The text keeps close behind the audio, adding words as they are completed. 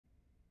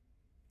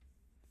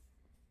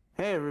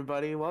Hey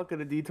everybody, welcome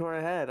to Detour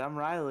Ahead. I'm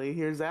Riley.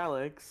 Here's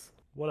Alex.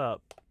 What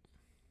up?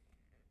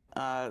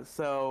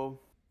 So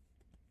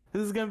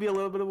this is gonna be a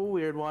little bit of a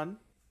weird one.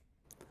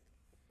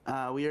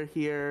 We are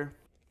here.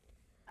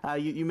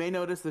 You may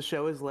notice the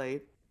show is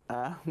late.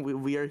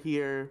 We are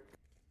here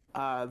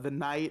the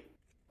night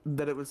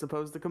that it was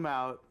supposed to come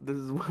out. This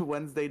is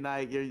Wednesday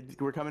night.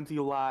 We're coming to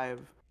you live.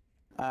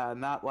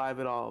 Not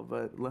live at all,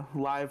 but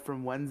live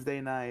from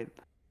Wednesday night.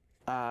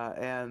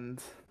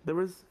 And there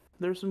was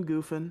some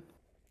goofing.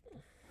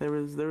 There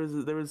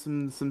was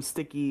some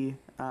sticky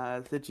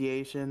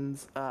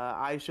situations.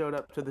 I showed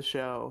up to the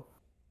show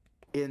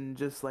in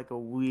just like a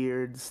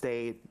weird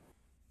state.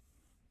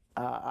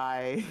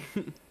 I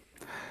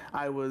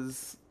I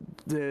was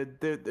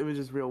it was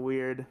just real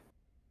weird.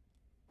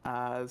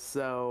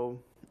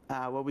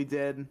 What we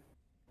did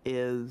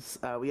is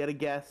we had a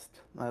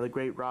guest, the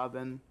great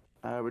Robin,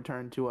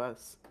 returned to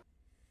us.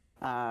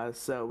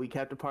 So we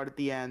kept a part at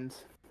the end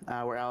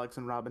where Alex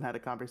and Robin had a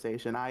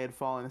conversation. I had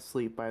fallen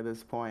asleep by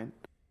this point,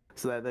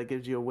 so that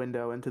gives you a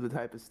window into the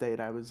type of state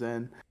I was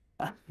in.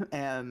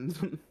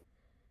 And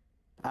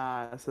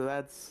so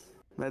that's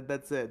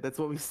it. That's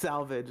what we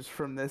salvaged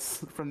from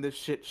this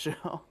shit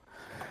show.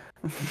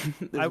 I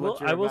Is will what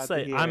you're I will about to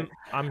say hear.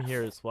 I'm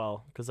here as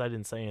well because I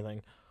didn't say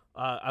anything.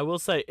 I will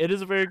say it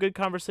is a very good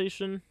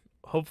conversation.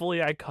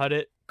 Hopefully, I cut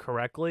it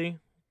correctly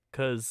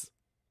because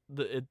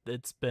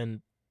it's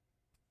been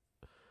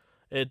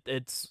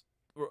it's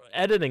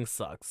editing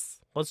sucks.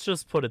 Let's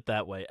just put it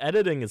that way.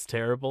 Editing is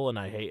terrible, and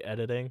I hate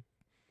editing.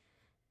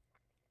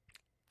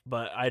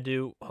 But I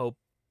do hope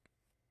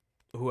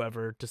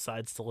whoever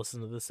decides to listen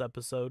to this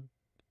episode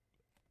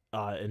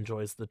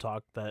enjoys the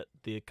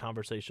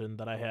conversation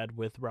that I had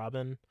with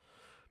Robin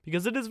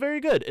because it is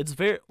very good. It's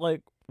very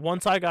like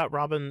once I got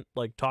Robin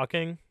like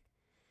talking,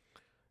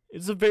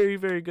 it's a very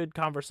very good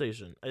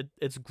conversation.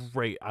 It's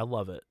great. I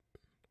love it,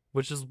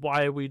 which is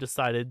why we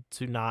decided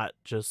to not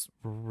just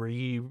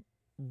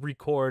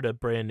record a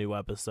brand new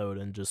episode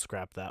and just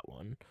scrap that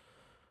one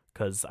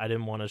because I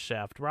didn't want to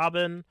shaft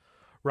Robin.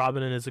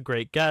 Robin is a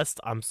great guest.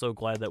 I'm so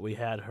glad that we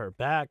had her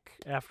back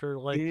after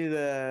like We need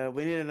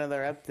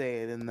another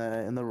update in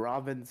the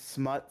Robin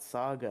Smut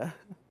saga.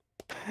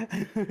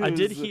 I did I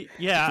did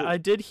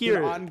It's an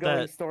hear ongoing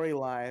that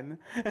storyline.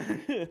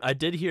 I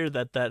did hear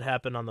that that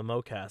happened on the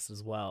MoCast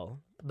as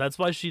well. That's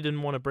why she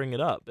didn't want to bring it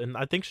up, and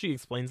I think she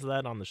explains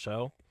that on the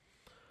show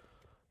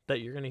that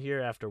you're gonna hear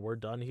after we're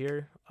done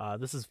here.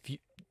 This is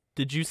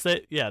did you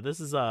say this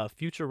is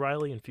future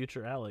Riely and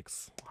future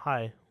Alex.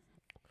 Hi.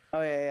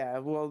 Oh yeah.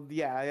 Well,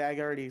 yeah, I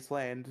already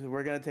explained.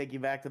 We're gonna take you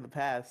back to the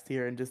past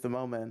here in just a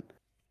moment,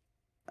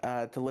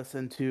 to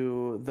listen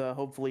to the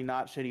hopefully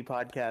not shitty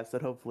podcast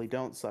that hopefully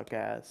don't suck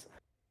ass.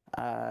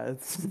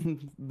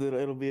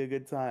 It'll be a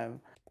good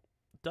time.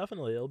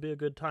 Definitely, it'll be a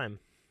good time.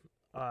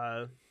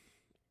 Uh,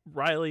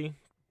 Riely,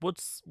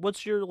 what's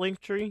your link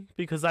tree?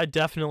 Because I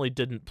definitely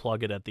didn't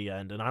plug it at the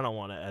end, and I don't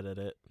want to edit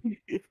it.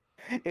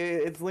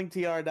 It's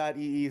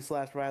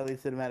linktr.ee/Riely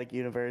Cinematic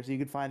Universe. You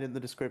can find it in the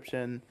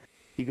description.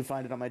 You can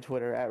find it on my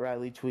Twitter at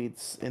Riely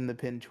Tweets in the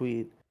pinned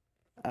tweet.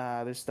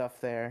 There's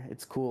stuff there.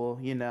 It's cool.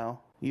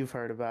 You've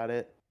heard about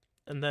it.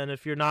 And then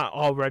if you're not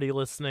already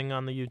listening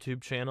on the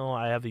YouTube channel,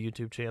 I have a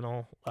YouTube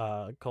channel,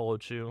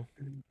 Kolochu.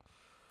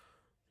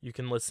 You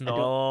can listen I to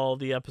don't. all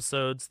the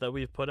episodes that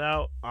we've put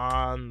out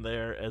on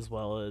there, as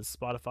well as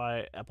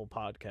Spotify, Apple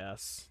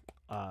Podcasts,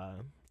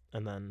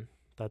 and then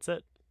that's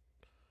it.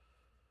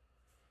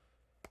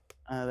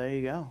 There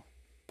you go.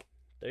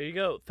 There you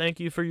go. Thank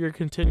you for your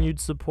continued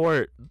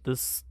support.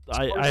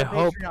 I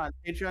hope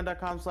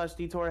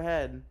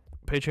Patreon.com/detourhead.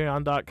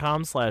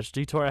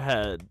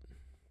 patreon.com/detourahead.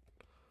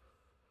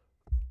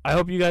 I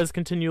hope you guys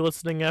continue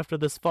listening after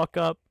this fuck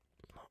up.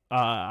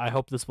 I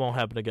hope this won't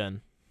happen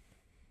again.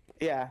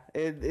 Yeah,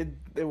 it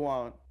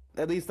won't.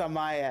 At least on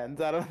my end.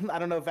 I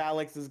don't know if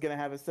Alex is gonna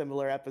have a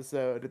similar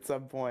episode at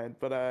some point,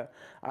 but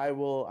I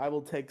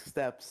will take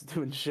steps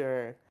to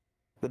ensure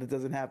that it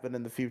doesn't happen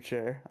in the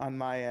future on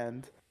my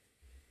end.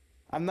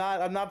 I'm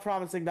not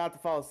promising not to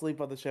fall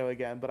asleep on the show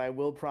again, but I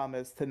will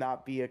promise to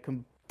not be a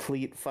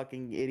complete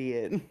fucking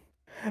idiot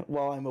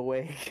while I'm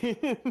awake.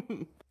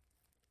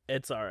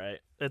 It's all right.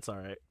 It's all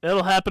right.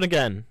 It'll happen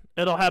again.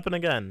 It'll happen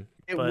again.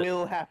 It But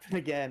will happen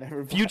again,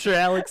 everybody. future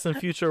Alex and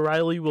future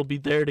Riely will be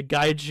there to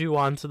guide you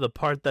onto the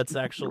part that's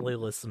actually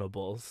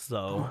listenable.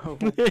 So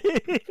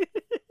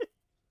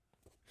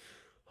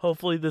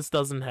hopefully this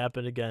doesn't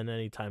happen again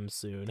anytime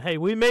soon. Hey,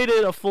 we made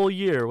it a full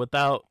year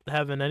without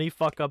having any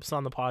fuck ups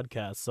on the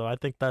podcast, so I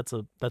think that's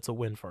a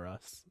win for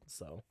us.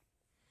 So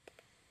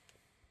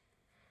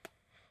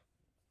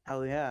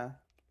Hell yeah.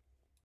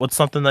 what's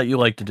something that you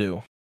like to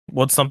do?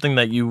 What's something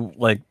that you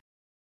like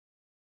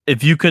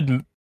if you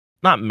could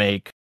not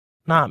make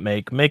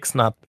makes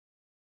not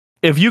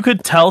if you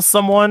could tell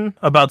someone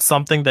about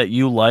something that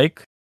you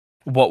like,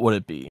 what would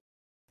it be?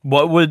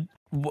 What would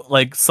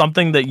like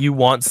something that you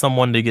want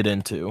someone to get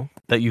into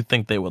that you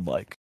think they would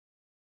like?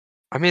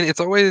 I mean, it's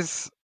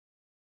always.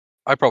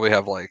 I probably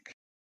have like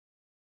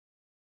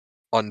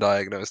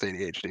undiagnosed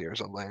ADHD or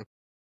something.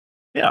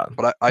 Yeah.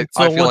 But I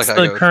So feel what's like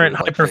I the go current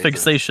through like phases.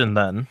 hyperfixation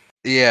then?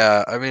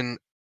 Yeah, I mean,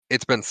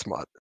 it's been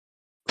Smut.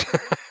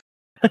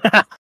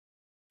 Do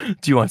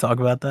you want to talk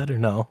about that or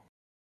no?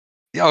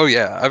 Oh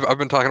yeah, I've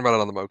been talking about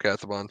it on the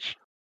Mocast a bunch.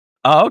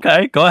 Oh,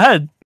 okay. Go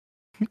ahead.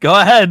 Go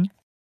ahead.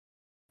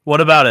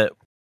 What about it?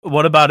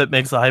 What about it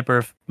makes it a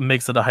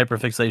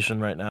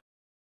hyperfixation right now?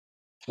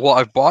 Well,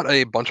 I've bought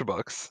a bunch of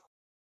books,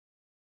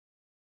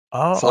 so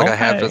Oh, like I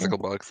have okay. physical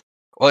books.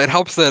 Well, it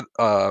helps that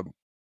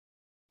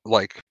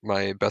like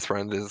my best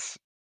friend is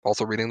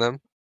also reading them.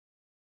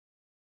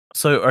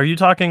 So are you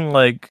talking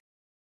like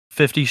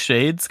 50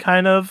 Shades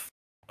kind of,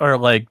 or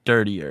like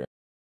dirtier?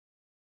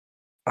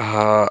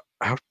 How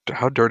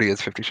dirty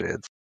is 50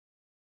 Shades?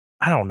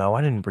 I don't know.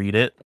 I didn't read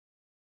it.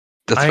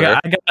 That's fair.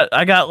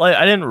 I got like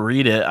I didn't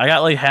read it. I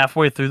got like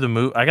halfway through the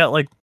movie. I got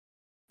like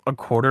a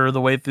quarter of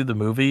the way through the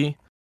movie,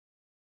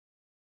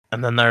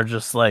 and then they're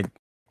just like,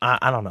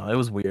 I don't know. It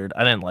was weird.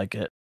 I didn't like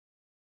it.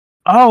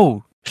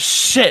 Oh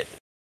shit!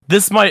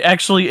 This might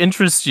actually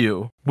interest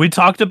you. We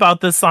talked about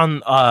this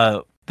on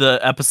the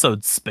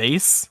episode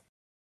Space.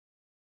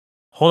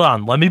 Hold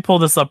on, let me pull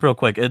this up real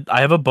quick. I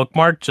have a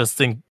bookmark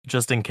just in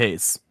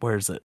case. Where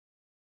is it?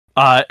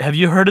 Have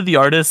you heard of the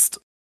artist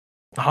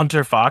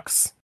Hunter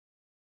Fox,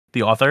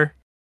 the author?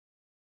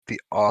 The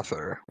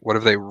author. What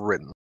have they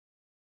written?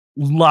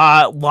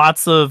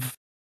 Lots of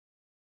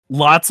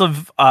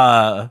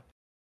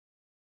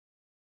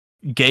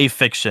gay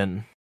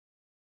fiction.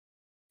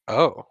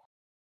 Oh,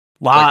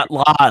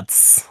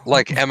 Lots.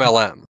 like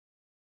MLM.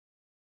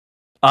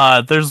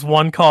 There's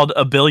one called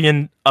a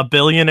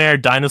billionaire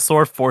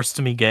dinosaur forced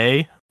to be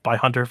gay by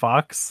Hunter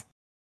Fox.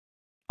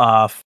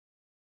 My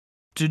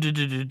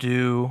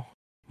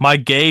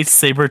gay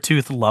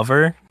saber-toothed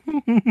lover.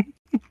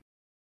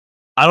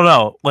 I don't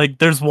know. Like,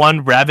 there's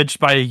one ravaged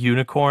by a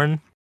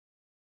unicorn.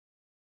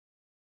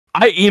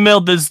 I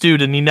emailed this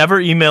dude and he never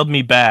emailed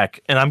me back,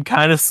 and I'm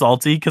kind of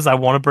salty because I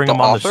want to bring The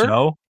him on author? the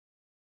show.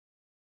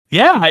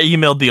 Yeah, I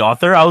emailed the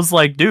author. I was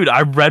like, dude,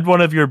 I read one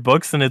of your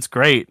books and it's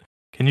great.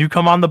 Can you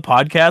come on the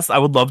podcast? I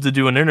would love to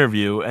do an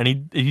interview.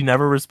 And he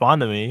never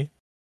responded to me.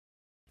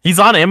 He's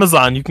on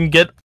Amazon. You can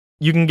get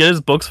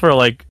his books for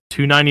like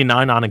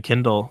 $2.99 on a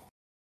Kindle.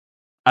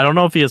 I don't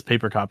know if he has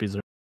paper copies or.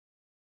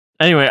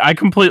 Anyway, I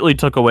completely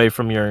took away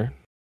from your.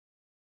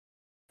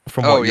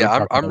 From Oh what you were yeah,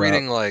 talking I'm about.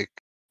 reading like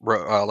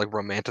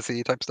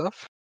romantasy type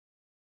stuff.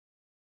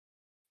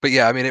 But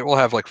yeah, I mean it will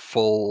have like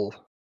full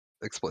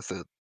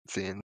explicit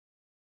scenes.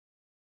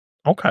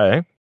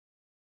 Okay.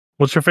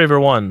 What's your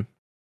favorite one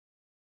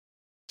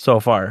so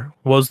far?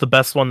 What was the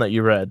best one that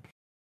you read?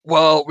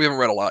 Well, we haven't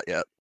read a lot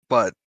yet,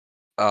 but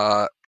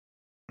uh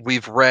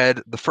we've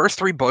read the first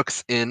 3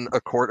 books in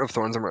A Court of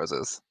Thorns and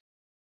Roses.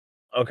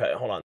 Okay,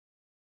 hold on.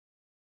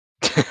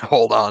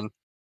 Hold on.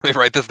 Let me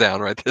write this down.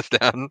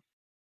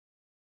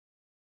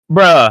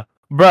 Bruh,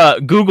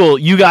 Google,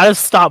 you gotta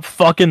stop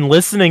fucking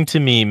listening to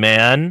me,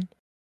 man.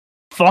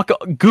 Fuck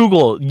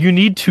Google, you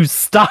need to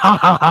stop.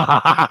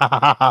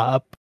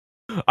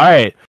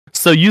 Alright,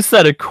 so you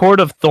said A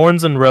Court of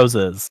Thorns and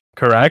Roses,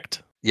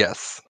 correct?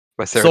 Yes,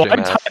 by Sarah So J. I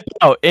Maas. typed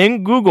out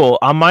in Google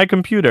on my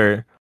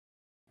computer,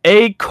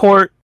 A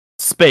Court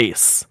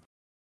space.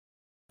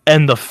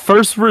 And the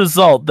first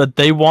result that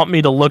they want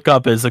me to look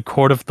up is A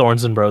Court of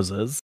Thorns and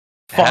Roses.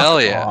 Hell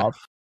Fuck yeah.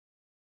 off.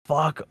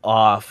 Fuck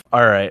off.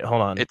 Alright,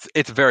 hold on.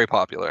 It's very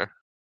popular.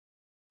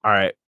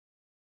 Alright.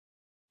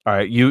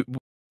 Alright, you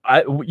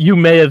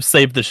may have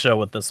saved the show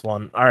with this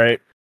one. Alright.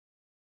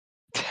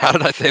 How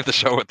did I save the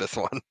show with this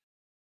one?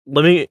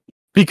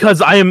 Because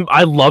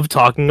I love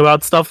talking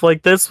about stuff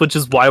like this, which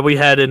is why we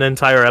had an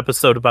entire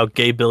episode about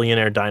gay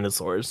billionaire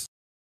dinosaurs.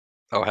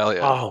 Oh hell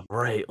yeah. Oh,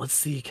 right. Let's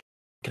see.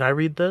 Can I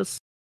read this?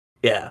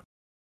 Yeah.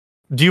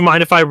 Do you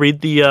mind if I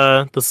read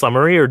the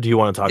summary, or do you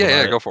want to talk about it?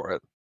 Yeah, go for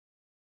it.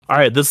 All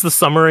right, this is the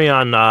summary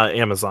on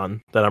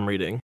Amazon that I'm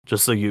reading,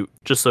 just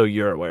so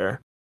you're aware.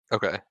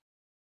 Okay.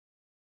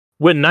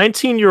 When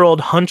 19-year-old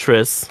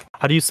Huntress,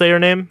 how do you say her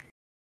name?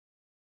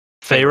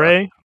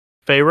 Feyre?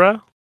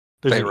 Feyre?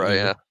 Feyre,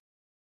 yeah.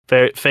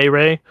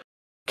 Feyre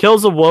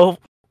kills a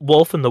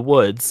wolf in the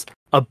woods.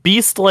 A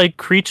beast-like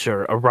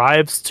creature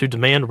arrives to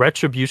demand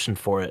retribution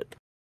for it.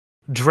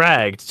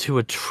 Dragged to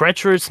a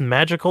treacherous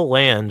magical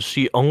land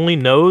she only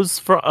knows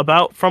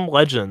from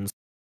legends,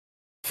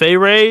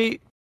 Feyre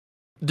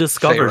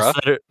discovers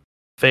that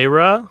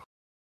Feyre.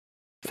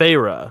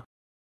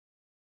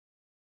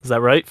 Is that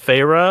right?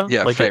 Feyre?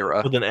 Yeah, like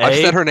Feyre. with an A? I've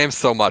said her name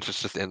so much,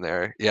 it's just in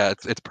there. Yeah,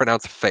 it's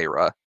pronounced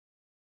Feyre.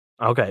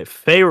 Okay.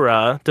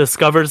 Feyre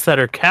discovers that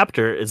her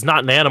captor is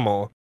not an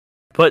animal,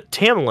 but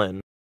Tamlin,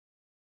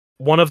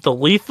 one of the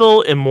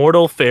lethal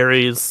immortal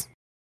fairies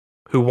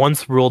who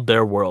once ruled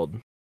their world.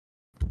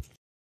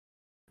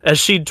 As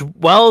she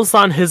dwells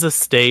on his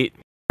estate,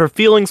 her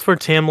feelings for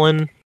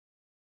Tamlin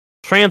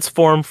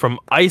transform from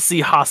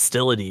icy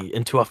hostility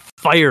into a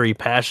fiery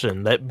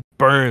passion that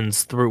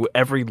burns through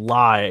every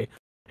lie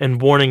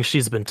and warning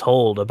she's been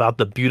told about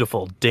the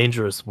beautiful,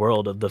 dangerous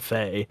world of the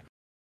Fae.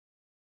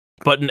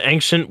 But an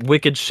ancient,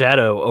 wicked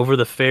shadow over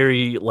the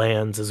fairy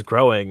lands is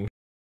growing,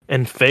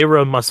 and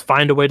Feyre must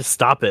find a way to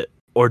stop it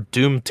or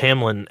doom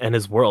Tamlin and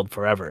his world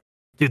forever.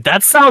 Dude,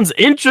 that sounds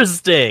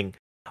interesting.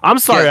 I'm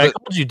sorry, I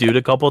called you dude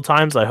a couple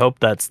times. I hope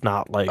that's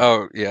not like.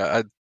 Oh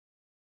yeah,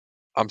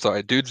 I'm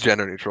sorry. Dude's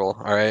gender neutral.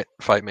 All right,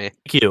 fight me.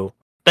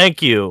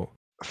 Thank you.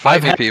 Fight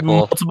I've me, had people.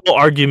 multiple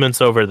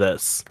arguments over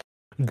this.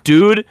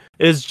 Dude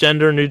is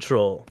gender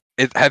neutral.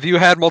 Have you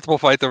had multiple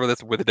fights over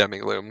this with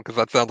Demigloom? Because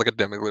that sounds like a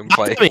Demigloom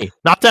fight.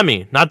 Not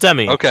Demi.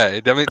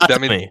 Okay, Demi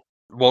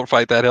won't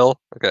fight that hill.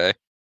 Okay.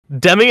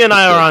 Demi and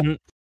I are on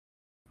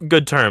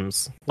good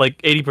terms,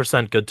 like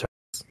 80% good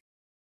terms.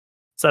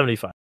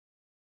 75.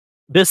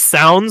 This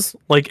sounds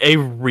like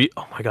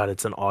oh my god,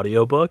 it's an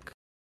audiobook.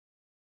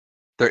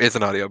 There is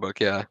an audiobook,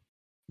 yeah.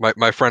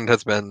 My friend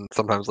has been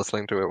sometimes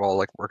listening to it while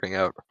like working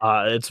out.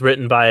 It's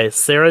written by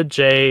Sarah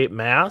J.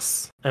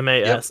 Maas,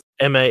 M-A-S.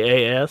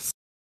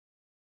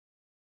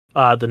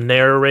 The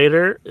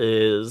narrator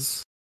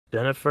is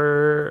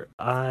Jennifer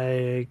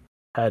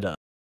Ikeda.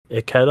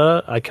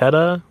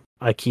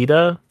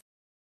 Ikeda?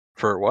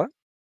 For what?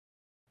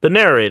 The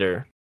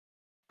narrator.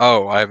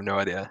 Oh, I have no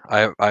idea.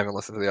 I haven't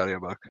listened to the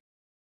audiobook.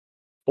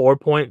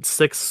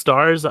 4.6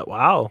 stars.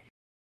 Wow.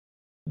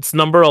 It's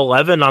number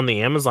 11 on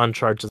the Amazon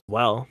charts as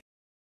well.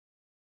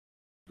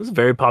 This is a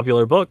very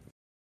popular book.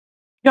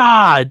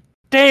 God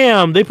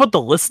damn, they put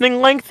the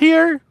listening length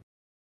here?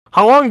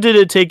 How long did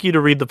it take you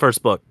to read the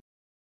first book?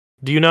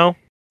 Do you know?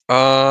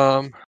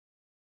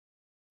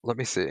 Let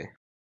me see.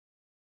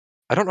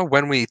 I don't know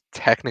when we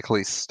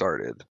technically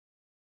started.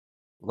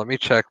 Let me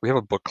check. We have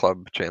a book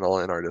club channel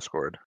in our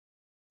Discord.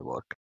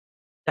 Look.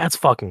 That's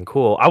fucking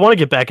cool. I want to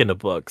get back into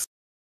books.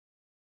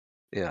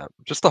 Yeah,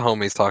 just the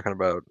homies talking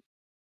about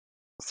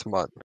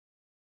Smut.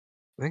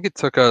 I think it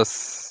took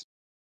us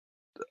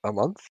a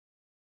month?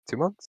 2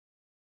 months?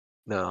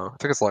 No, it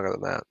took us longer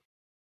than that.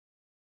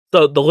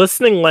 So the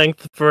listening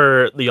length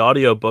for the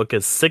audiobook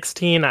is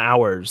 16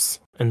 hours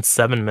and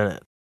 7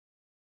 minutes.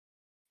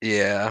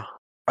 Yeah.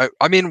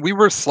 I mean, we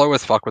were slow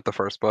as fuck with the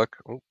first book.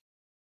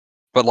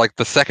 But like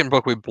the second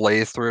book we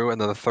blazed through,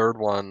 and then the third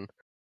one,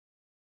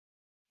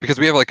 because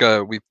we have like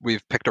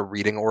we've picked a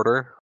reading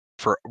order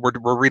for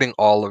we're reading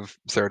all of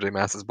Sarah J.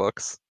 Maas's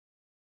books.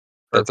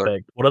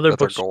 Perfect. What other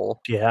books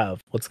goal. do you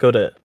have? Let's go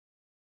to it.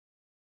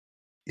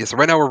 Yeah, so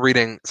right now we're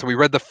reading. So we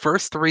read the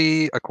first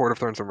 3 A Court of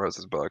Thorns and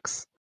Roses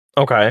books.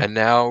 Okay. And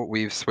now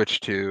we've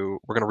switched to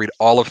we're gonna read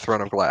all of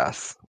Throne of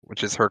Glass,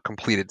 which is her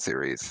completed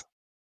series.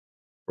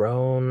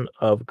 Throne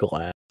of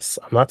Glass.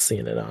 I'm not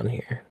seeing it on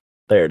here.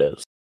 There it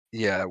is.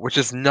 Yeah, which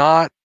is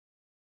not.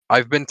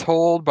 I've been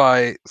told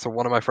by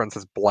one of my friends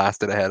has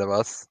blasted ahead of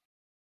us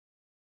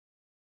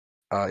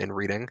in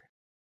reading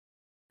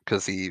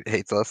because he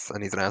hates us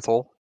and he's an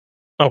asshole.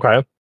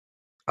 Okay.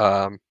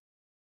 But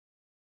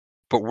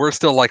we're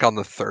still like on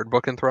the 3rd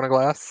book in Throne of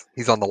Glass.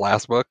 He's on the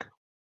last book,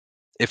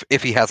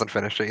 if he hasn't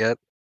finished it yet.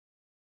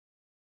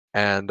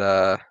 And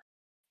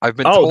I've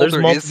been told there's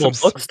there multiple is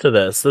some books to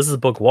this. This is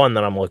book 1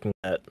 that I'm looking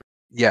at.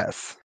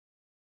 Yes.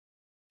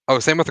 Oh,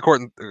 same with the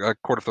Court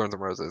of Thorns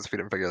and Roses. If you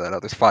didn't figure that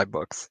out, there's 5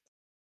 books.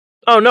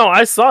 Oh no,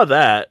 I saw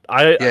that.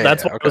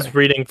 That's what okay. I was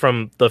reading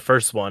from the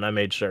first one. I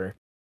made sure.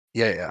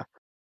 Yeah.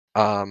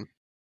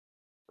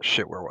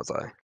 Shit, where was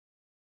I?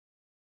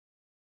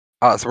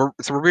 So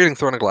we're reading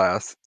Throne of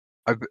Glass.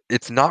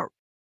 It's not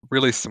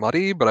really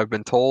smutty, but I've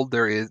been told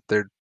there is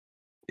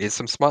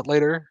some smut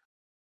later.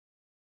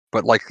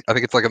 But like, I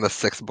think it's like in the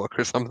 6th book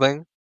or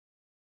something.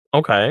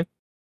 Okay.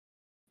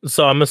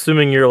 So I'm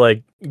assuming you're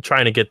like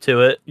trying to get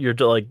to it. You're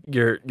like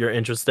you're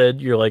interested.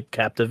 You're like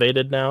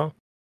captivated now.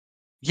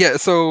 Yeah.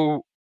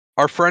 So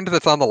our friend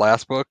that's on the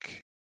last book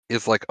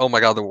is like, "Oh my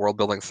god, the world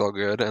building's so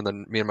good," and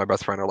then me and my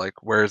best friend are like,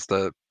 "Where's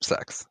the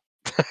sex?"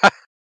 The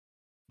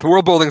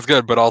world building's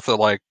good, but also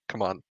like,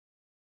 come on,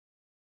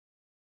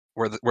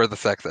 where the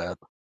sex at?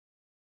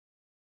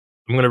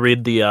 I'm gonna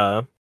read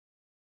the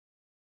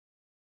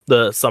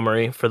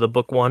summary for the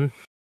book 1.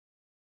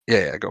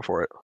 Yeah, go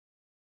for it.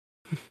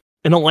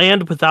 In a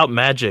land without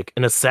magic,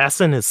 an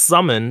assassin is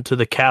summoned to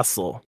the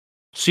castle.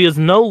 She has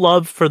no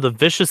love for the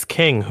vicious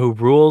king who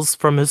rules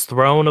from his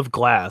throne of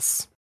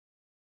glass.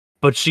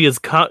 But she has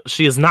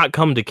not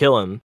come to kill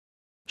him.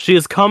 She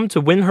has come to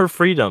win her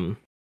freedom.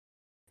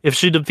 If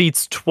she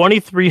defeats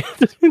 23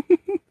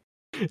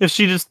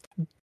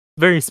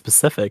 very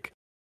specific.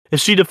 If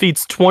she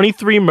defeats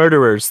 23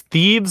 murderers,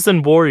 thieves,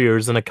 and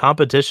warriors in a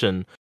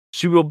competition,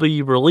 she will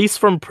be released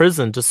from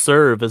prison to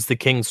serve as the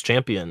king's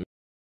champion.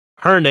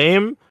 Her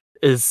name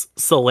is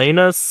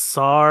Selena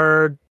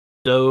Sardothian.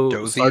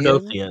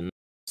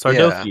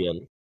 Yeah.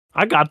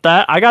 I got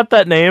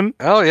that name.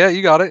 Oh yeah,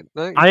 you got it.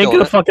 I ain't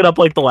gonna fuck it up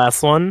like the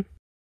last one.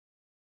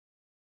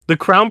 The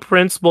crown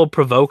prince will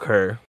provoke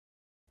her.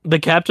 The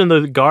captain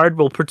of the guard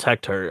will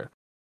protect her.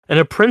 And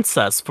a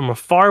princess from a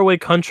faraway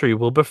country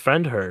will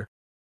befriend her.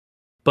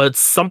 But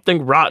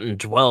something rotten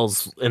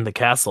dwells in the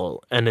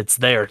castle, and it's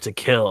there to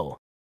kill.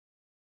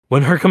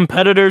 When her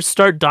competitors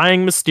start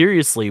dying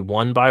mysteriously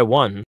one by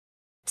one,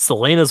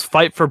 Selena's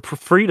fight for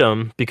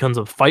freedom becomes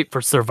a fight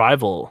for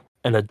survival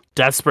and a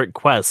desperate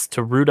quest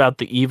to root out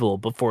the evil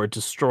before it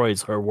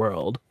destroys her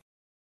world.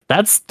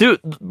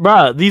 Dude,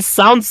 bruh, these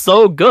sound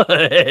so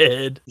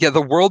good. Yeah,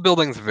 the world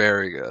building's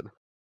very good.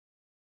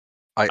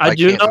 I I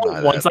do can't know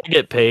deny once that. I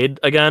get paid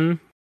again,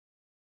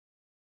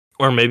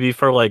 or maybe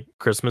for like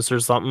Christmas or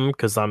something,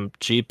 because I'm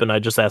cheap and I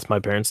just ask my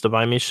parents to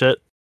buy me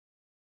shit.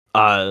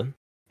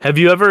 Have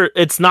you ever?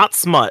 It's not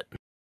smut.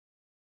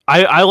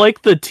 I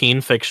like the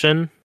teen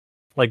fiction,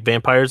 like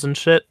vampires and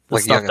shit. The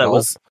Like stuff young that adult.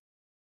 was,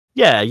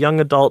 yeah, young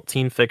adult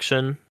teen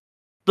fiction.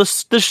 The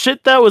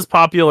shit that was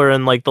popular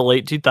in like the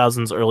late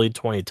 2000s, early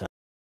 2010s.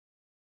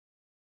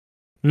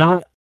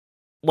 Not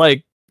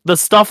like the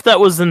stuff that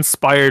was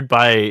inspired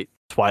by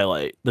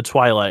Twilight, the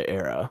Twilight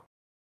era.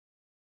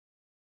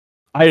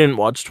 I didn't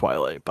watch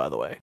Twilight, by the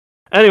way.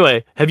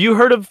 Anyway, have you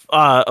heard of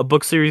a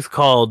book series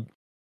called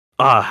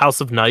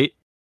House of Night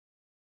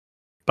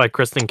by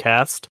Kristen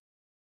Cast?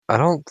 I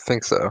don't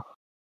think so.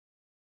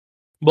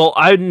 Well,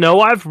 I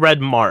know I've read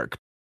Mark.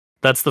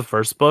 That's the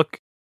first book.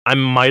 I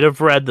might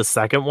have read the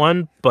second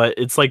one, but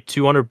it's like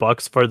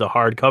 $200 for the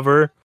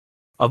hardcover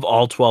of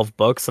all 12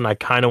 books, and I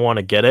kind of want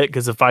to get it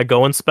because if I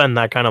go and spend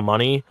that kind of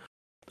money,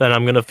 then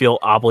I'm gonna feel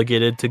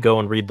obligated to go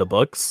and read the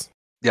books.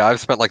 Yeah,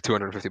 I've spent like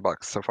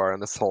 $250 so far in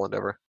this whole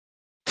endeavor.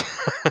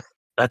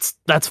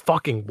 That's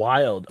fucking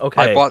wild. I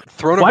Okay, bought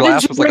Throne of why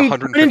Glass didn't was you like bring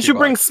 150 why didn't you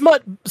bring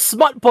bucks.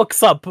 smut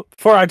books up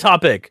for our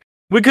topic?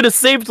 We could have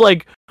saved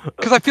like.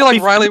 Because I feel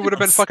like 45 Riely would have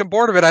been minutes. fucking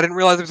bored of it. I didn't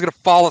realize he was gonna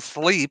fall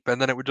asleep, and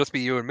then it would just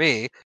be you and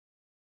me.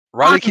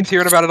 Riely I'm keeps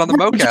hearing about it on the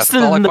super MoCast. That's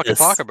interested all I in fucking this.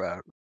 talk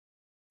about.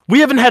 We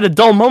haven't had a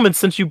dull moment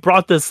since you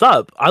brought this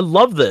up. I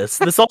love this.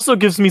 This also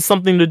gives me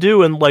something to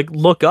do and like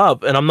look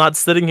up, and I'm not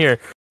sitting here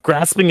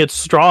grasping at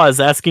straws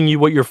asking you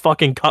what your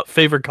fucking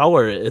favorite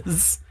color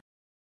is.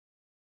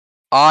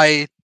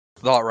 I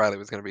thought Riely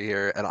was gonna be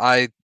here, and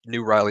I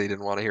knew Riely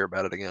didn't want to hear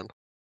about it again.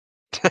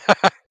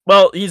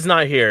 Well, he's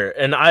not here,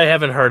 and I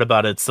haven't heard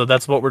about it, so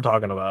that's what we're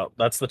talking about.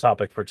 That's the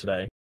topic for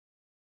today.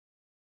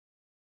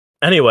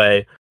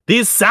 Anyway,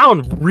 these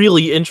sound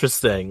really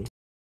interesting.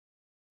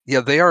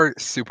 Yeah, they are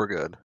super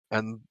good,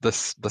 and the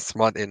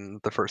smut in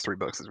the first 3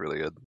 books is really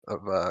good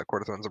of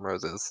Court of Thorns and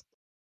Roses.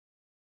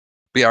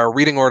 But yeah, our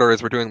reading order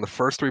is we're doing the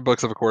first 3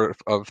 books of A Court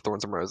of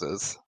Thorns and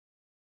Roses.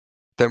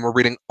 Then we're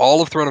reading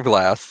all of Throne of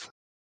Glass.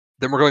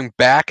 Then we're going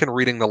back and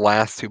reading the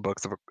last 2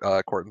 books of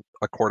A Court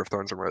of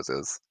Thorns and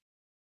Roses.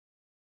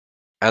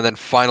 And then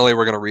finally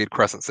we're going to read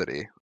Crescent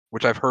City,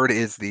 which I've heard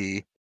is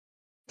the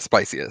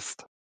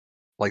spiciest.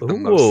 Like the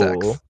most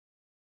sex. Ooh.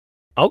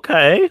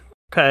 Okay.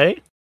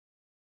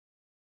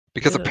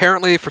 Because Yeah.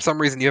 apparently for some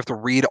reason you have to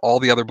read all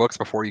the other books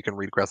before you can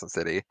read Crescent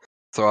City.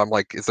 So I'm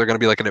like, is there going to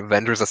be like an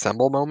Avengers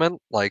Assemble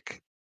moment? Like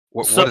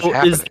what is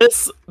happening?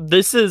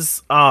 This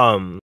is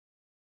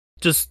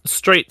just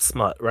straight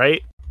smut,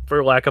 right?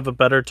 For lack of a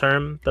better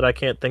term that I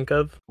can't think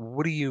of.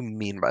 What do you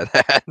mean by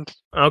that?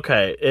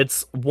 Okay,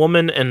 it's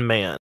woman and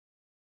man.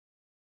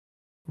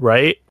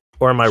 Right?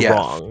 Or am I Yes.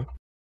 wrong?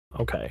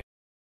 Okay.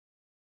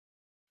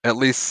 At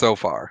least so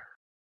far.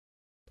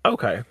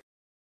 Okay.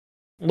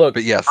 Look,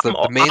 But yes, the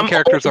I'm main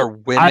characters old. are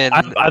women.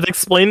 I've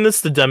explained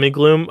this to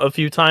Demigloom a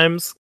few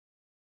times.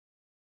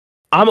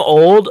 I'm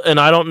old and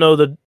I don't know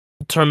the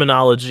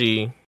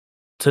terminology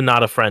to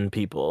not offend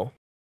people.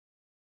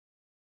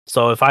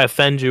 So if I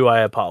offend you, I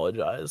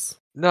apologize.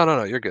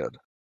 No, you're good.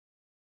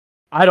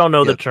 I don't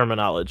know Yeah. the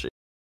terminology.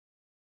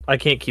 I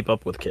can't keep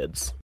up with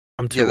kids.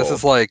 I'm too Yeah, this old.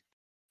 is like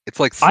it's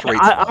like straight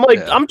smut. I'm like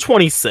yeah. I'm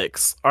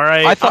 26. All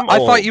right. I thought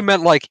old. you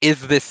meant like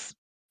is this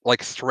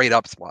like straight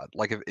up smut?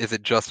 Like is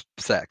it just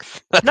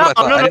sex? That's No, what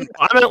I thought. no, I no. didn't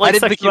I meant like I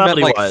didn't think you meant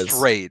like sexuality-wise.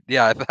 straight.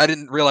 Yeah, I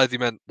didn't realize you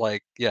meant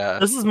like yeah.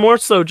 This is more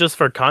so just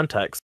for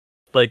context.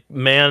 Like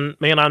man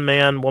on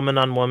man, woman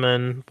on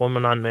woman,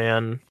 woman on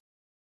man.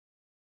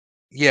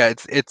 Yeah,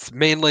 it's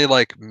mainly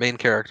like main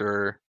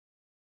character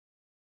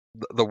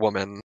the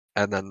woman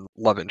and then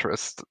love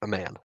interest a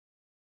man.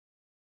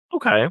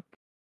 Okay.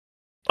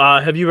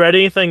 Have you read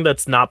anything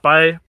that's not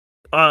by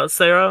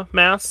Sarah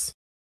Maas?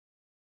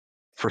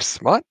 For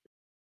smut?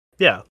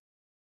 Yeah.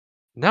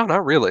 No,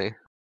 not really.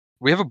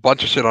 We have a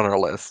bunch of shit on our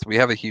list. We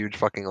have a huge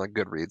fucking like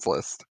Goodreads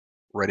list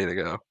ready to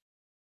go.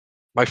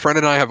 My friend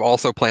and I have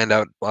also planned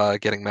out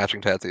getting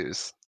matching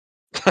tattoos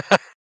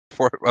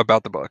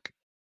about the book,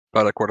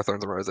 about A Court of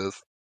Thorns and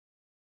Roses.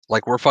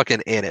 Like we're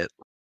fucking in it.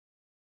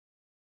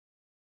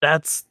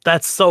 That's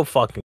so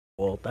fucking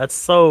cool.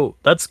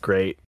 That's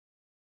great.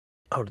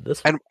 Oh, did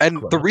this? And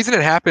the reason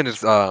it happened is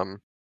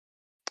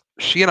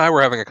she and I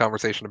were having a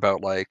conversation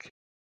about like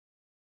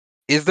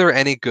is there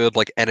any good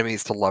like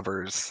enemies to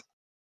lovers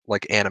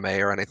like anime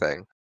or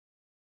anything?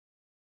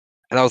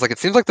 And I was like, it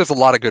seems like there's a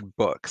lot of good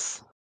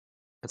books.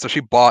 And so she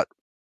bought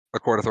A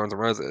Court of Thorns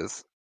and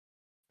Roses.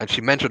 And she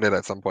mentioned it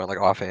at some point, like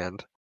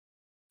offhand.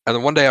 And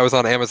then one day I was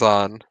on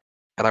Amazon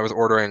and I was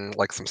ordering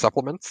like some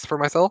supplements for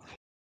myself.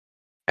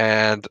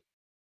 And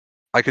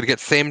I could get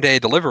same day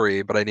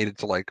delivery, but I needed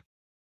to like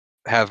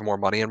have more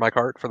money in my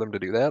cart for them to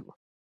do that.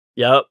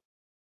 Yep.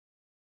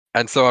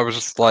 And so I was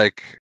just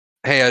like,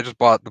 hey, I just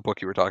bought the book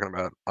you were talking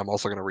about. I'm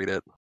also going to read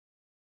it.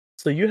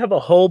 So you have a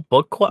whole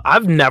book club?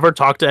 I've never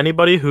talked to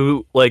anybody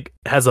who like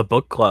has a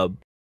book club.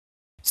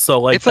 So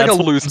like It's like a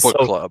that's loose book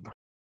so club.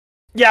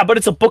 yeah, but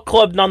it's a book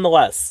club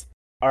nonetheless.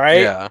 All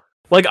right. Yeah.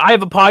 Like I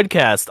have a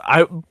podcast.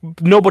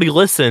 Nobody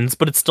listens,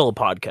 but it's still a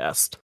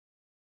podcast.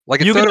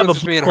 Like it You could started have with a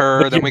just book me and club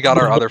her, with then we got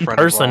our other one friend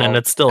person, involved, and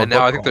it's still a and now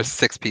book I think there's club.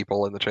 6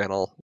 people in the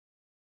channel.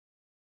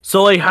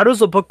 So like, how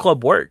does a book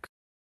club work?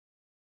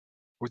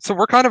 So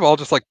we're kind of all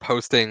just like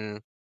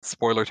posting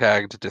spoiler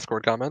tagged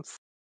Discord comments.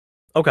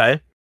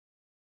 Okay.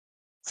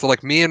 So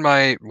like me and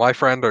my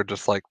friend are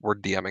just like we're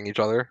DMing each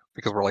other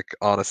because we're like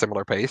on a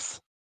similar pace.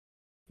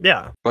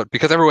 Yeah. But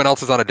because everyone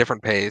else is on a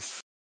different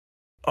pace,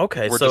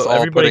 Okay. we're So just all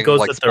everybody putting goes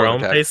like at their spoiler own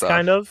tag pace, stuff.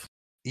 kind of.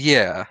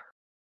 Yeah.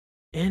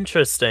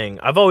 Interesting.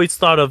 I've always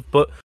thought of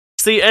book.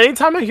 See,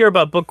 anytime I hear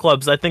about book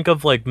clubs, I think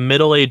of like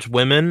middle-aged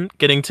women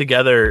getting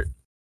together,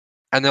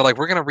 And they're like,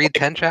 we're gonna read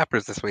 10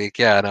 chapters this week.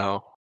 Yeah, I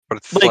know. But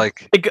it's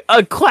like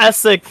a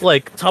classic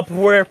like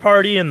Tupperware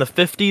party in the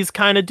 50s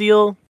kind of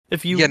deal.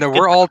 If you yeah, no, get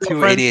we're that all too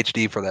girlfriend.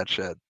 ADHD for that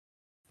shit.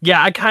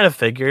 Yeah, I kind of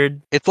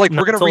figured. It's like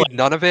Not we're gonna to, read like,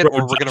 none of it, throw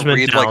or we're gonna judgment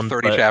read like down,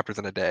 30 but- chapters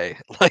in a day.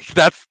 Like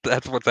that's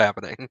what's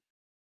happening.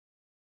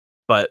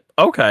 But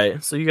okay,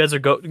 so you guys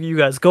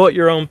go at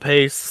your own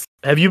pace.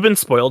 Have you been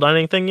spoiled on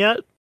anything yet?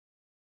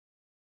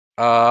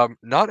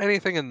 Not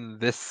anything in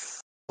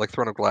this like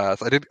Throne of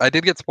Glass. I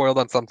did get spoiled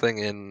on something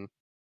in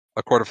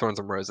A Court of Thorns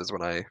and Roses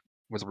when I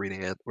was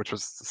reading it, which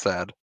was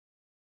sad.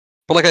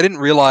 But like I didn't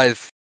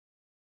realize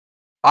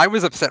I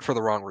was upset for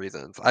the wrong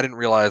reasons. I didn't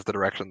realize the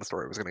direction the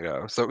story was gonna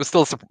go, so it was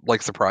still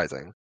like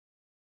surprising.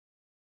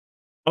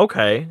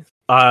 Okay.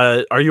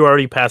 Are you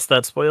already past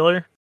that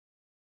spoiler?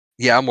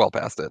 Yeah, I'm well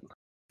past it.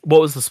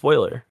 What was the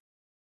spoiler?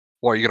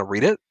 Well, are you gonna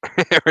read it,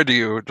 or do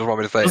you just want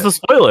me to say What was it? the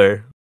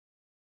spoiler?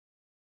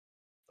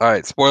 All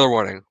right, spoiler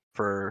warning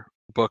for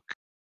book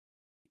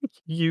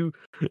You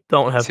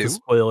don't have 2. to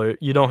spoiler.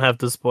 You don't have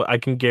to spoil. I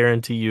can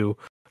guarantee you,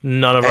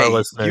 none of our Hey, you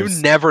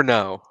listeners. never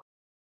know.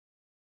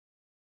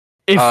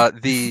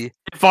 If The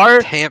if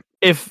our Tam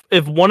if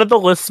one of the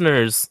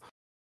listeners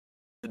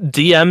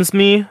DMs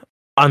me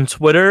on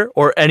Twitter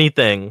or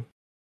anything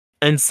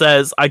and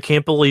says, "I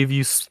can't believe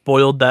you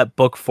spoiled that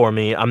book for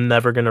me. I'm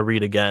never gonna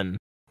read again.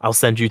 I'll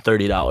send you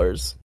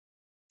 $30."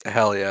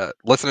 hell yeah,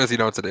 listeners, you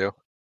know what to do.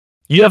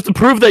 You have to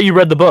prove that you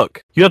read the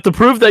book. You have to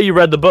prove that you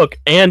read the book,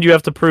 and you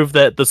have to prove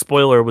that the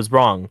spoiler was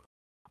wrong.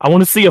 I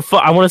want to see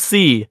I want to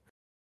see.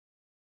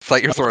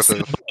 Cite your I wanna see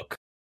sources. the book.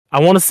 I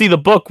want to see the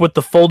book with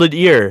the folded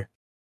ear.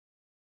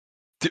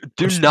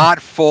 Do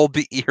not fold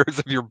the ears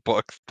of your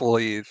books,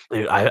 please.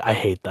 Dude, I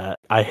hate that.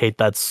 I hate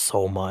that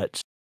so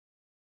much.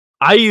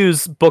 I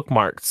use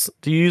bookmarks.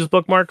 Do you use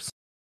bookmarks?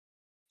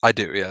 I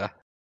do, yeah.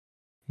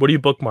 What do you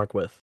bookmark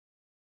with?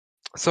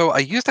 So I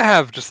used to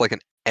have just like an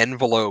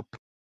envelope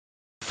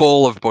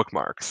full of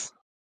bookmarks,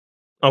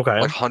 Okay.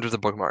 like hundreds of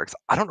bookmarks.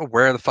 I don't know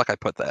where the fuck I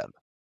put that.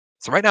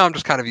 So right now I'm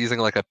just kind of using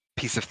like a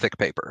piece of thick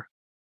paper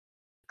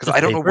because Just I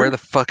don't know where paper? the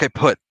fuck I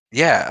put.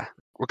 Yeah,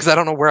 because I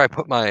don't know where I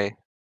put my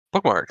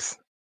bookmarks.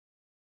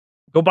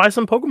 Go buy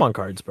some Pokemon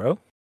cards, bro.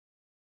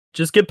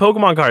 Just get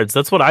Pokemon cards.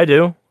 That's what I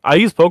do. I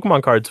use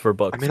Pokemon cards for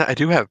books. I mean, I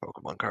do have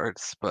Pokemon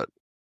cards, but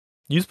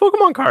Use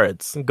Pokemon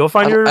cards. Go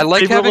find your I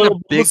like favorite having a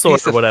little big Bulbasaur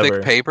piece or of whatever.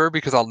 thick paper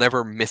because I'll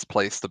never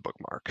misplace the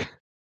bookmark.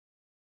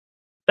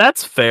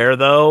 That's fair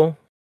though,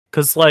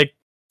 because like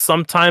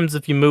sometimes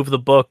if you move the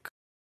book,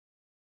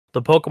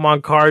 the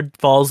Pokemon card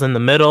falls in the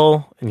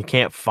middle and you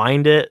can't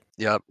find it.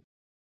 Yep.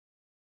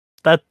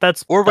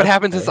 That's Or what that's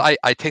happens is fair.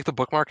 I take the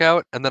bookmark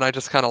out and then I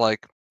just kind of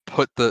like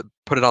put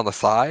it on the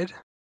side.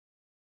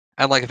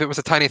 And like if it was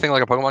a tiny thing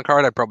like a Pokemon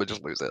card, I'd probably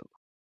just lose it.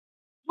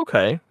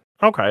 Okay.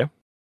 Okay.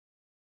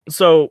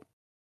 So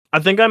I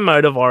think I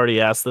might have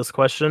already asked this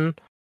question.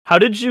 How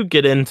did you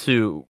get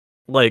into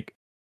like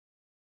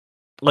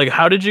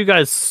how did you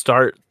guys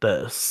start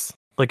this?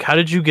 Like how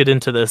did you get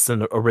into this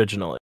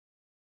originally?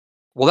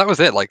 Well, that was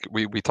it. Like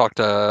we talked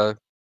about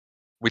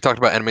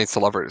enemies to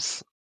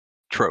lovers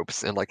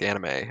tropes in like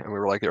anime, and we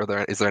were like,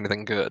 is there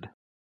anything good?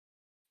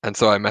 And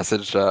so I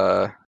messaged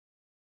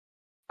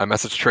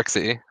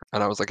Trixie,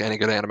 and I was like, any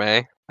good anime?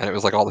 And it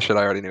was like all the shit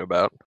I already knew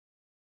about.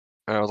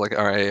 And I was like,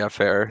 all right, yeah,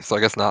 fair. So I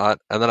guess not.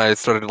 And then I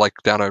started like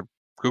down a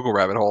Google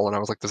rabbit hole, and I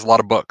was like, there's a lot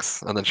of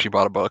books. And then she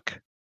bought a book.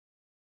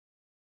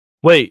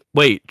 Wait,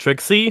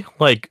 Trixie?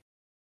 Like,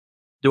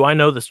 do I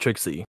know this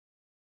Trixie?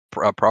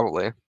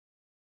 Probably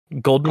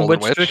Golden Golden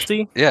Witch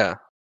Trixie? Yeah.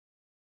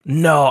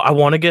 No, I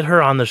want to get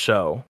her on the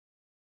show.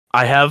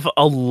 I have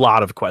a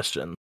lot of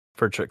questions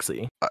for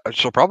Trixie.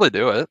 She'll probably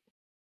do it. I mean,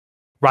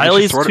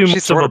 Riley's too she's much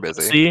of sorta a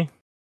busy. pussy.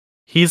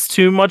 He's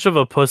too much of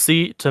a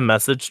pussy to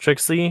message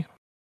Trixie,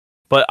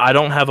 but I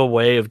don't have a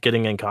way of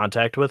getting in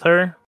contact with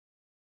her.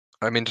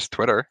 I mean, just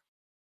Twitter.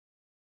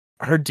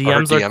 Her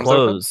DMs are DMs open?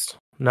 closed.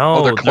 No,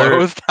 Oh, they're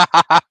closed.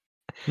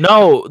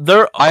 No,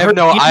 they're. I have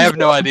no are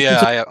idea.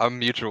 open to- I'm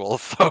mutual,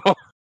 so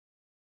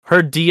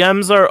Her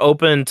DMs are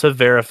open to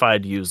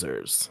verified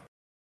users,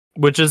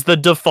 which is the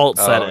default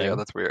oh setting yeah,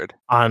 that's weird.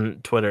 on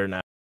Twitter now.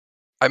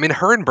 I mean,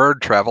 her and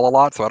Bird travel a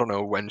lot, so I don't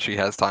know when she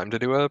has time to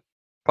do a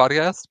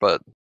podcast,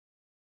 but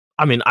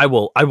I mean, I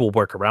will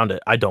work around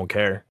it. I don't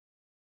care.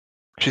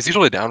 she's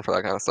usually down for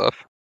that kind of stuff.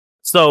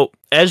 So,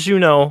 as you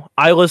know,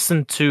 I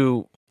listen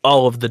to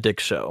all of the Dick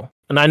Show,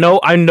 and I know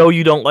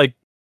you don't like.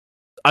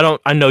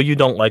 I know you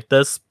don't like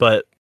this,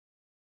 but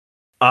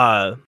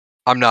I'm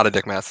not a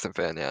Dick Mastiff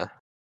fan, yeah.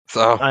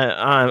 So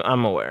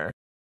I'm aware.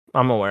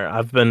 I'm aware.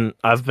 I've been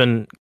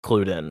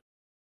clued in.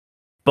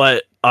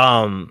 But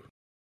I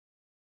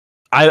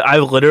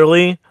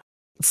literally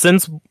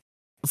since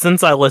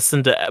I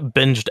listened to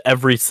binged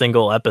every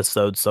single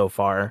episode so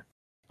far,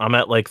 I'm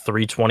at like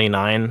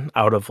 329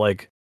 out of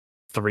like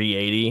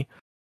 380.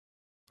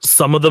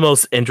 Some of the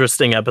most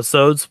interesting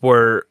episodes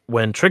were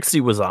when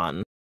Trixie was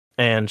on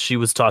and she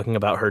was talking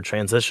about her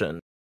transition.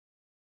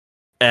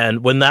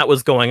 And when that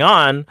was going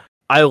on,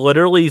 I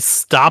literally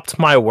stopped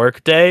my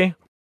work day,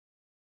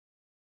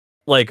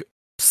 like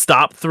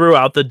stopped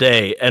throughout the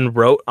day and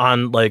wrote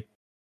on like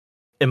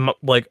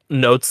like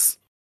notes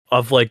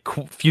of like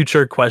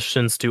future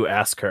questions to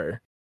ask her.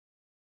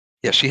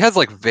 yeah, she has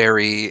like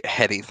very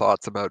heady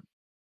thoughts about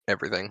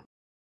everything,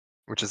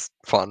 which is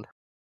fun.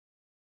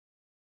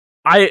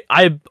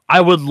 I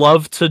would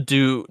love to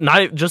do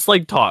not just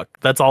like talk.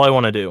 That's all I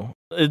want to do.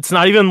 It's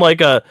not even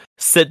like a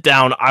sit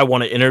down, I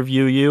want to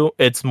interview you.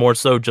 It's more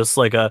so just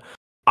like a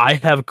I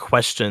have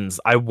questions.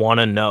 I want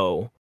to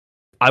know.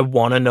 I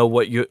want to know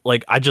what you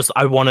like. I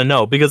want to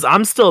know because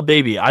I'm still a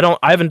baby. I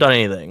haven't done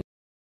anything.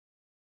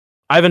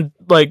 I haven't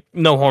like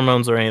no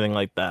hormones or anything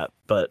like that.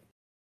 But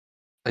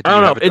Do I you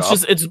don't have know. a It's job?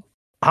 just it's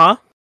huh?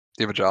 Do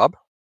you have a job?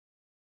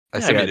 I Yeah, I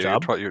assume got you a do.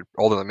 job. You're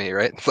older than me,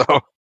 right? So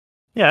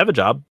Yeah, I have a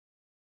job.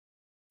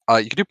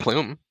 you can do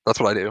Plume. That's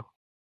what I do.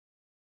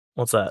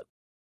 What's that?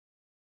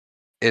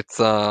 It's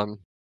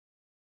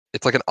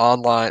like an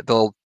online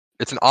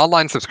it's an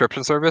online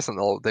subscription service, and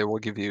they will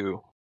give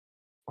you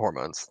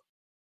hormones.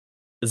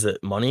 Is it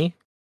money?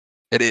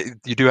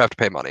 You do have to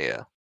pay money,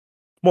 yeah.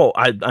 Well,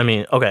 I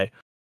mean, okay.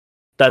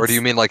 Or do you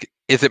That's mean like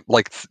is it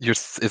like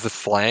is it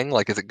slang?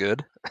 Like is it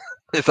good?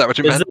 Is that what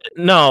you is meant? it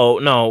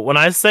no. When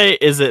I say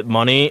is it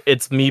money,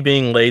 it's me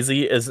being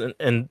lazy isn't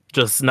and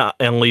just not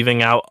and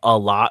leaving out a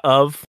lot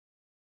of.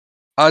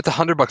 It's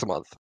 $100 a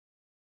month,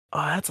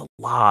 Oh, that's a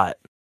lot.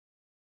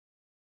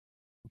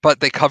 but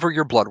they cover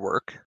your blood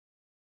work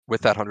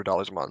with that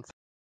 $100 a month.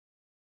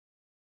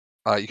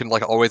 You can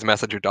like always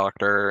message your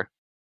doctor,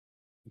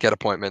 get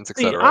appointments,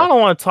 See, etc. I don't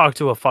want to talk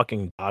to a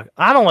fucking doc.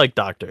 I don't like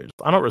doctors.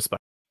 I don't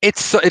respect.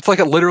 It's like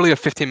literally a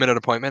 15-minute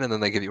appointment, and then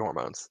they give you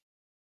hormones.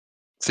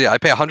 So yeah, I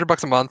pay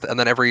 $100 a month, and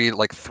then every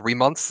like 3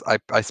 months,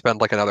 I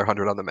spend like another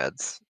 100 on the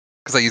meds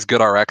because I use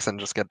GoodRx and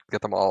just get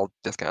them all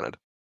discounted.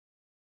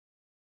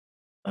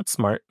 That's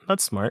smart.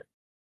 That's smart.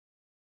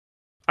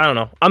 I don't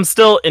know. I'm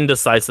still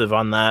indecisive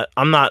on that.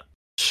 I'm not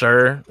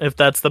sure if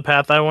that's the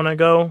path I want to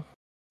go.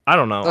 I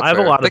don't know. That's I have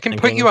a fair. lot They of can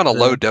put thinking you on a to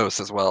low do. dose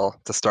as well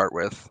to start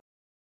with.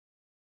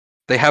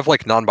 They have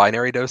like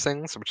non-binary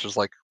dosings, which is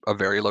like a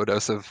very low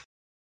dose of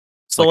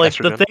So like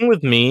like the estrogen. thing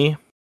with me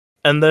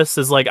and this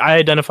is like I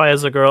identify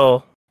as a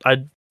girl.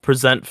 I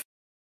present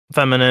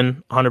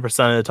feminine 100%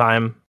 of the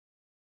time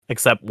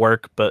except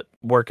work, but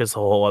work is a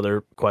whole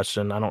other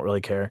question. I don't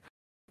really care.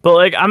 But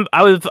like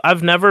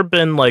I've never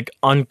been like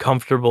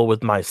uncomfortable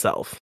with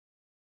myself.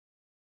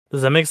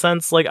 Does that make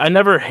sense? Like I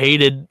never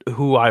hated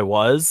who I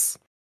was.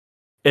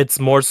 It's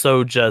more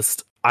so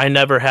just I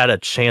never had a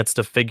chance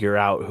to figure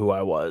out who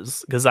I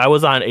was because I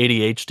was on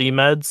ADHD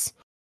meds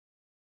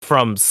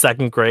from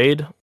 2nd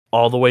grade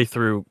all the way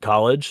through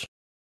college.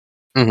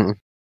 Mm-hmm.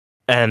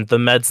 And the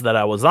meds that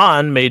I was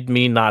on made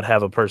me not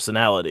have a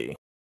personality.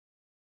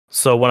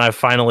 So when I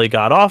finally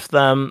got off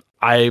them,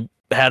 I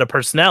had a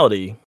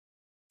personality.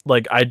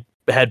 Like I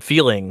had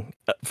feeling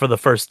for the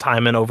first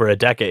time in over a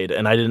decade,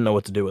 and I didn't know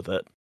what to do with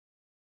it.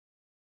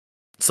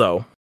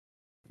 So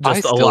I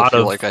just a still lot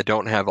feel of. like I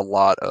don't have a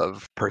lot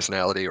of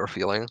personality or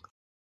feeling.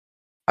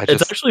 I It's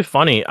just actually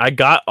funny. I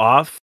got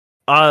off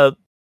the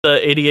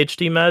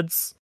ADHD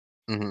meds.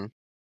 mm-hmm.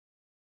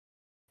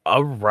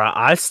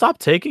 I stopped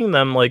taking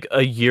them like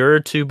a year or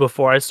two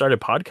before I started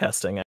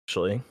podcasting.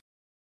 Actually,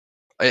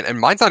 And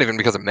mine's not even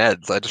because of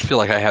meds. I just feel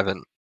like I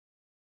haven't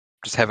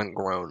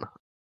grown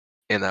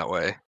in that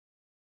way.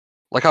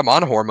 Like I'm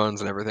on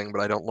hormones and everything,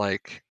 but I don't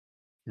like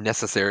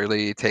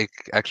necessarily take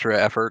extra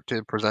effort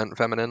to present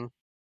feminine.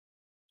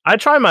 I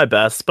try my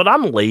best, but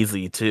I'm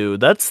lazy too.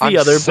 That's I'm the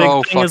other big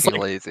so thing. Is fucking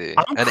like lazy,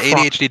 I'm and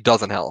ADHD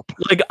doesn't help.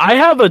 like I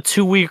have a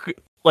 2-week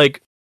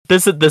like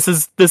this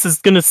is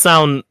gonna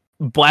sound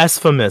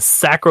blasphemous,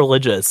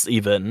 sacrilegious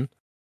even.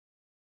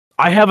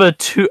 I have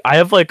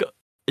like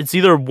it's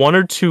either 1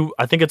 or 2,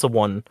 I think it's a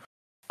 1.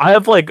 I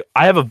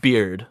have a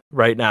beard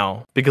right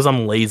now because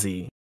I'm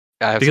lazy.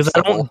 I have some Because I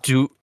stubble, don't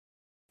do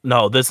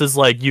no, this is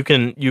like you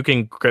can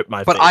grip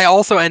my but face. I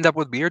also end up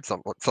with beard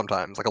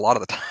sometimes, like a lot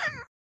of the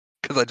time,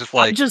 because I just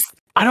like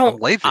I'm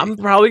lazy. I'm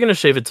probably gonna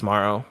shave it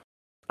tomorrow.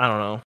 I don't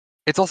know.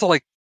 It's also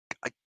like,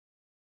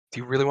 do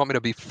you really want me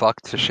to be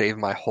fucked to shave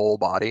my whole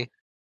body?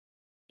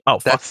 Oh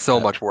fuck. That's so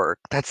much work.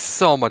 That's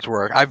so much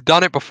work. I've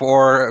done it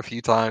before a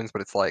few times,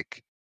 but it's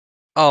like,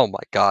 oh my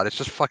god, it's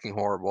just fucking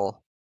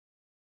horrible.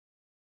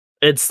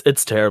 It's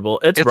terrible.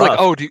 It's It's like, rough.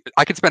 oh,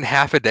 I could spend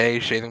half a day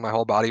shaving my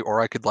whole body, or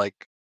I could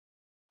like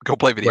Go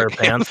play video wear games.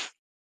 pants.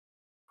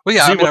 Well,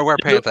 yeah, See, I mean, I what wear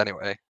I do- pants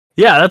anyway.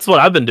 Yeah, that's what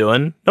I've been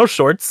doing. No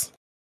shorts.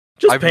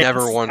 Just I've pants.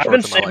 never worn I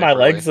haven't shorts in my shaved life, my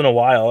really. legs in a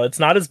while. It's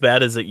not as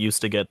bad as it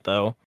used to get,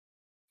 though.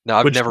 No,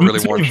 I've Which never really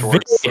makes worn me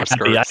shorts very or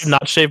happy. I skirts. have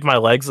not shaved my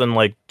legs in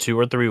like 2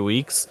 or 3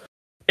 weeks.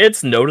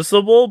 It's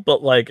noticeable,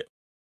 but like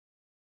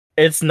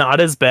it's not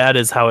as bad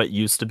as how it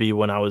used to be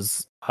when I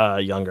was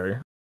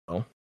younger.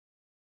 So.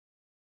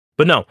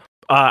 But no,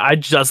 I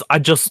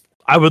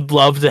would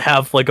love to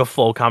have like a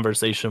full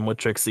conversation with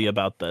Trixie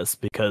about this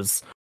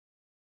because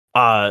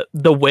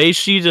the way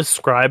she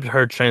described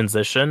her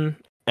transition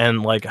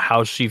and like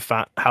how she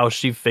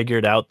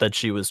figured out that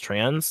she was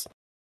trans,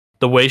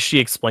 the way she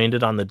explained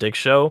it on the Dick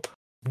Show,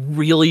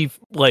 really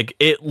like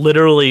it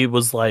literally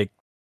was like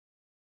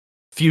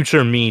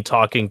future me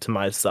talking to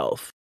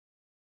myself.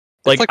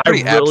 It's Like like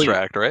pretty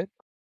abstract, right?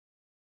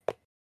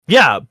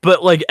 Yeah,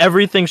 but like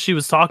everything she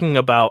was talking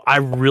about, I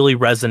really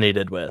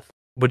resonated with,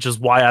 which is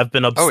why I've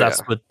been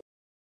obsessed with,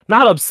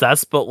 not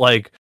obsessed, but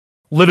like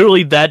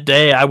literally that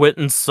day I went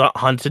and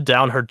hunted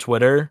down her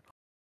Twitter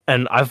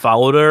and I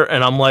followed her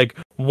and I'm like,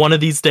 one of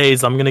these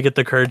days I'm going to get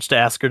the courage to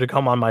ask her to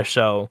come on my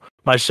show.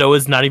 My show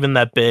is not even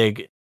that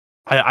big.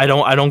 I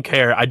don't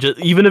care. I just,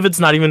 even if it's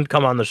not even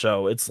come on the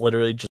show, it's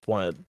literally just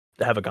want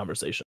to have a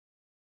conversation.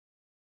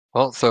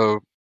 Well, so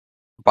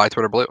buy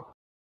Twitter Blue.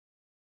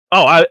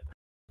 Oh,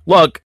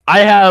 look, I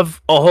have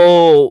a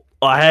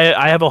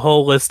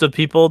whole list of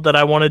people that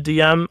I want to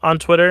DM on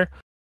Twitter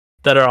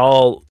that are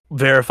all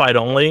verified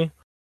only,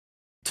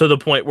 to the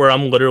point where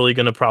I'm literally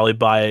going to probably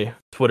buy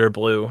Twitter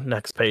Blue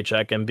next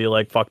paycheck and be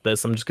like, fuck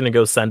this, I'm just going to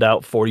go send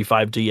out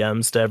 45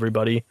 DMs to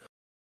everybody.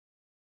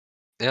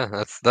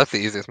 Yeah, that's the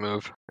easiest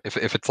move. If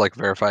it's like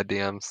verified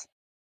DMs.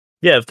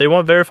 Yeah, if they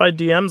want verified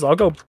DMs, I'll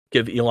go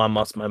give Elon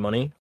Musk my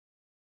money.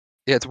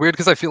 Yeah, it's weird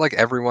because I feel like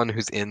everyone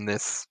who's in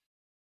this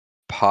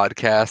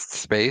podcast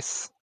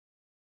space,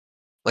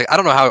 like I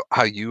don't know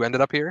how you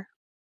ended up here,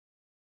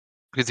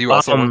 because you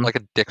also weren't like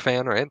a Dick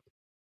fan, right?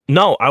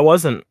 No, I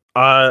wasn't.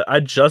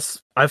 I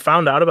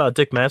found out about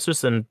Dick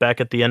Masterson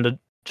back at the end of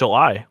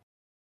July.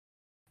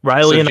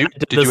 Riely So and I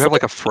did you have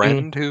like a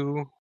friend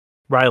who?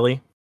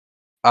 Riely.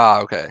 Ah,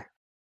 okay.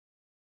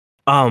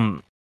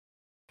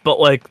 But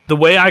like the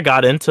way I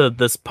got into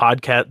this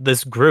podcast,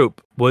 this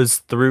group, was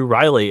through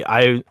Riely.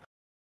 I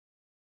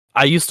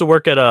used to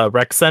work at a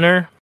rec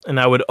center, and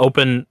I would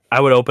open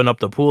up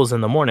the pools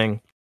in the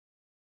morning.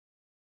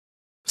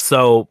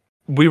 So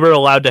we were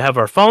allowed to have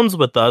our phones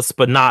with us,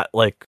 but not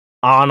like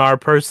on our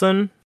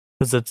person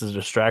because it's a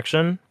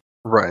distraction.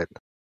 Right.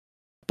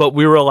 But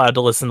we were allowed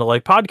to listen to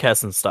like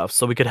podcasts and stuff,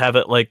 so we could have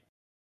it like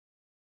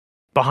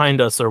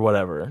behind us or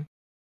whatever.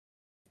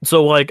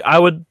 So like I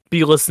would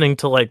be listening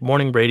to like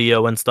morning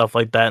radio and stuff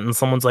like that, and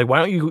someone's like, why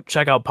don't you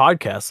check out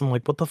podcasts? I'm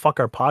like, what the fuck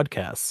are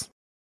podcasts?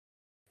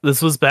 This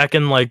was back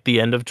in like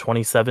the end of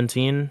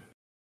 2017,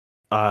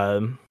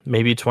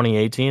 maybe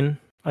 2018,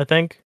 I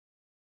think.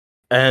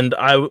 And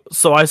I'm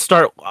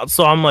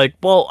like,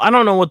 well, I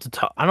don't know what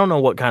I don't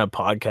know what kind of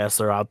podcasts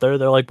are out there.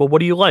 They're like, well, what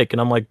do you like?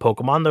 And I'm like,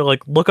 Pokemon. They're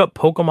like, look up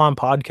Pokemon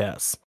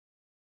podcasts.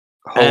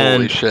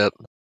 Holy shit.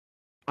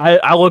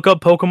 I look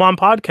up Pokemon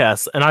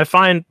podcasts and I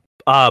find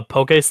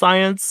Poke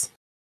Science,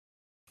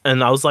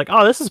 and I was like,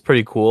 oh, this is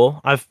pretty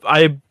cool.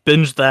 I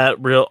binged that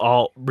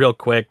real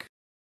quick.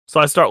 So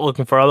I start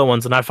looking for other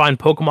ones and I find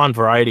Pokemon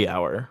Variety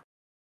Hour.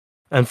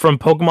 And from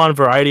Pokemon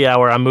Variety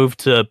Hour I moved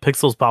to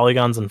Pixels,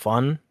 Polygons, and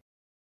Fun.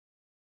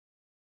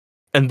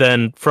 And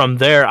then from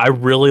there I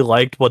really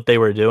liked what they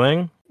were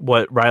doing,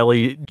 what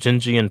Riely,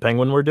 Gingy, and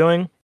Penguin were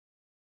doing.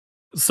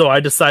 So I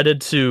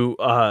decided to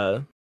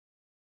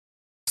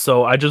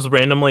so I just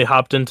randomly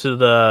hopped into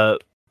the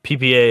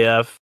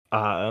PPAF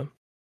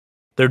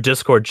their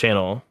Discord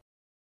channel.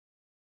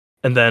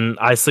 And then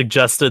I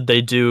suggested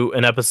they do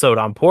an episode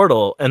on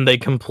Portal, and they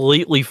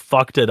completely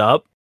fucked it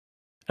up.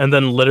 And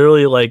then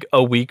literally like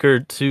a week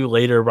or two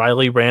later,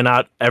 Riely ran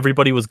out.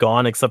 Everybody was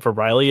gone except for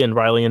Riely, and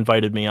Riely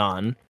invited me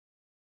on.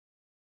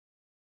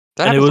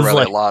 That and happens to it was Riely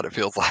like, a lot, it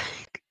feels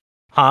like.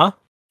 Huh?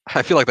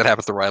 I feel like that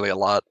happens to Riely a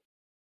lot.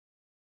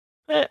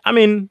 I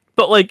mean,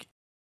 but like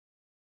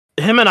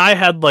him and I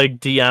had like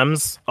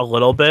DMs a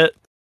little bit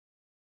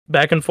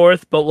back and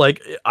forth, but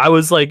like I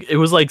was like, it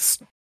was like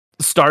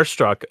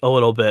starstruck a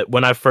little bit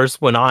when I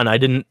first went on. I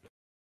didn't,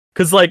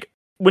 because like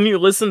when you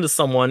listen to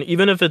someone,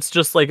 even if it's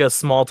just like a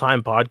small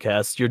time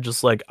podcast, you're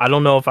just like, I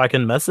don't know if I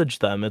can message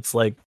them. It's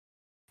like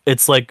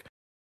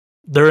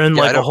they're in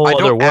like a whole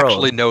other world. I don't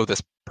actually know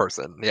this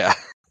person. Yeah.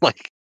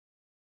 Like,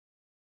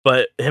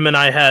 but him and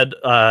I had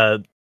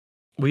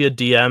we had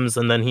DMs,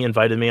 and then he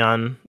invited me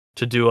on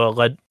to do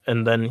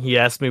and then he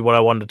asked me what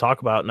I wanted to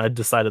talk about, and I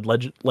decided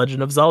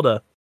Legend of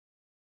Zelda.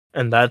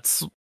 And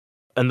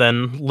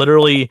then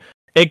literally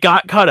it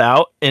got cut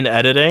out in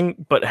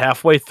editing, but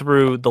halfway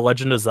through the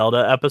Legend of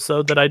Zelda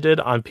episode that I did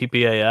on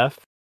PPAF,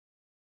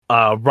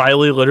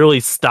 Riely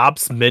literally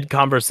stops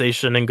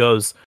mid-conversation and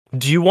goes,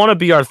 do you want to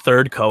be our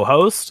third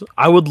co-host?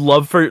 I would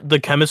love the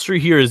chemistry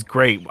here is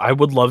great. I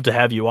would love to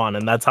have you on.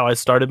 And that's how I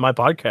started my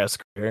podcast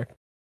career.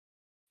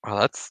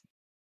 Wow,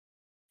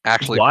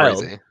 actually wild.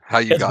 crazy how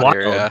you It's got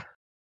here. wild. Yeah.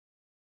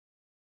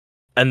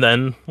 And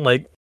then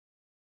like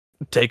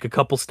take a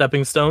couple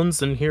stepping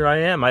stones, and here I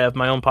am. I have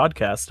my own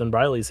podcast, and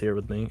Riely's here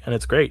with me, and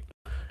it's great.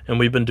 And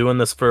we've been doing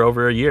this for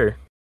over a year.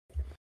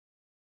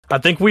 I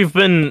think we've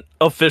been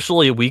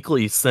officially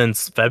weekly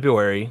since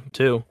February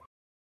too.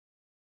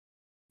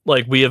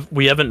 Like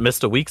we haven't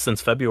missed a week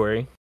since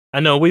February. I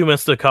know we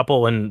missed a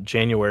couple in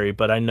January,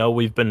 but I know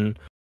we've been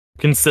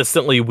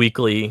consistently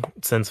weekly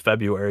since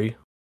February.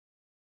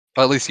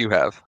 Well, at least you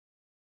have.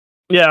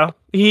 Yeah,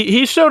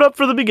 he showed up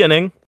for the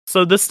beginning,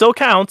 so this still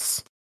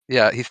counts.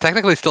 Yeah, he's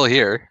technically still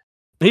here.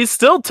 He's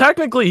still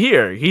technically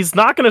here. He's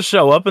not going to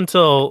show up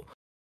until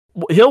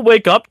he'll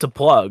wake up to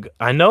plug.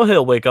 I know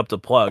he'll wake up to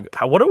plug.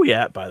 What are we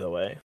at, by the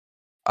way?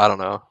 I don't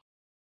know.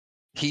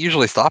 He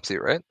usually stops you,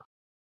 right?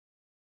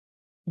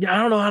 Yeah, I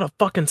don't know how to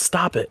fucking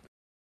stop it.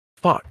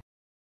 Fuck.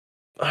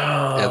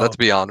 Yeah, that's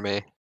beyond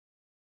me.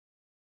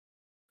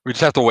 We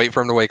just have to wait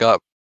for him to wake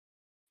up.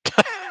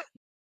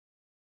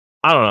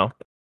 I don't know.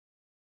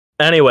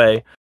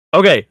 Anyway,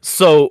 okay,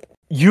 so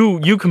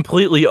you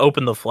completely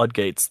opened the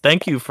floodgates.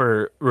 Thank you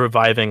for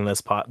reviving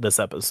this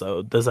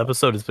episode. This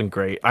episode has been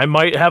great. I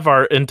might have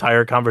our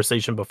entire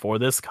conversation before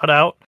this cut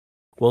out.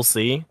 We'll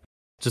see.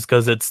 Just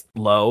because it's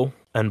low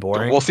and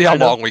boring. We'll see how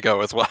long we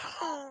go as well.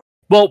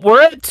 Well,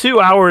 we're at 2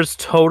 hours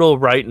total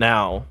right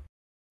now.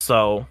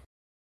 So,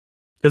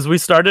 because we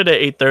started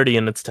at 8:30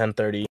 and it's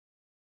 10:30.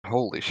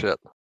 Holy shit.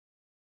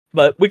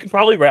 But we could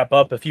probably wrap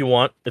up if you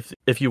want,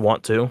 if you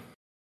want to.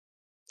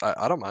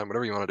 I don't mind,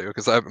 whatever you want to do,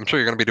 because I'm sure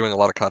you're going to be doing a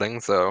lot of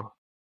cutting, so...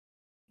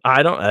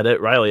 I don't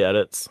edit. Riely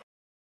edits.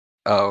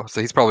 Oh,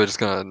 so he's probably just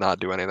going to not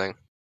do anything.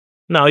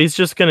 No, he's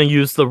just going to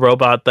use the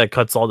robot that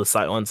cuts all the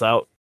silence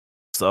out.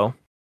 So.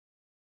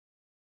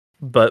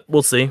 But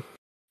we'll see.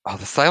 Oh,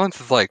 the silence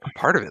is like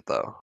part of it,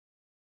 though.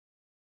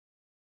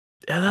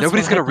 Yeah, that's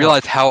Nobody's what going to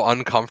realize how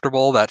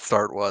uncomfortable that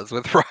start was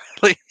with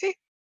Riely.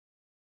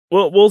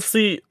 Well, we'll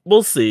see.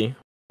 We'll see.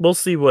 We'll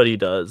see what he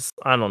does.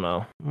 I don't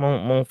know.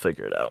 We'll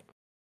figure it out.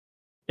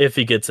 If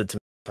he gets it to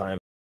time.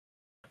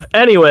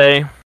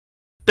 Anyway,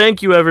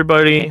 thank you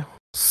everybody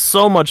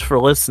so much for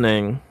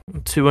listening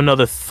to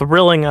another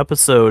thrilling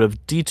episode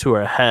of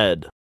Detour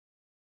Ahead.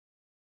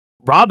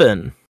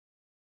 Robin,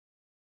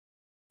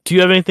 do you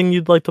have anything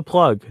you'd like to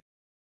plug?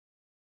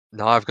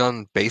 No, I've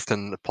gone based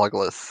in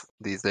plugless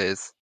these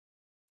days.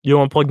 You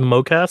want to plug the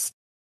MoCast?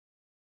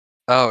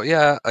 Oh,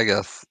 yeah, I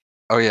guess.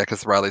 Oh, yeah,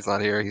 because Riley's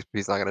not here.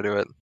 He's not going to do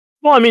it.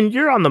 Well, I mean,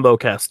 you're on the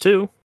MoCast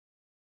too.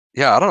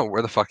 Yeah, I don't know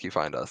where the fuck you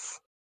find us.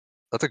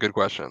 That's a good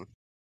question.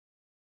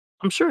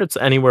 I'm sure it's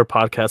anywhere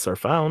podcasts are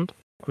found.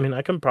 I mean,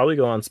 I can probably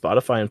go on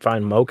Spotify and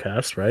find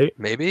MoCast, right?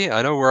 Maybe.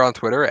 I know we're on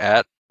Twitter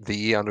at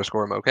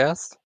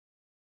 @the_MoCast.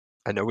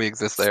 I know we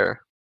exist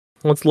there.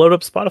 Let's load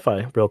up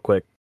Spotify real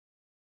quick.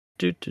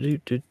 Riley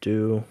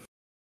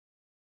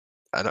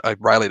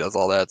does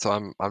all that,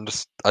 so I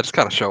just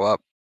kind of show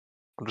up.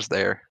 I'm just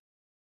there.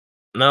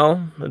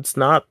 No, it's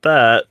not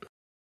that.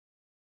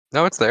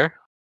 No, it's there.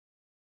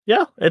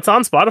 Yeah, it's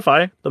on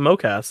Spotify. The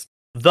MoCast.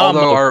 Although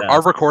MoCast.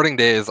 our recording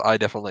days,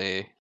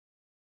 it's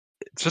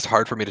just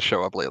hard for me to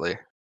show up lately.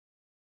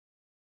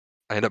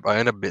 I end up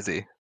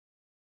busy.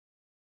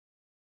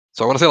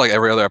 So I want to say like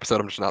every other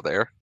episode, I'm just not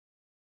there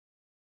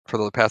for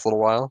the past little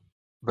while.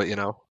 But you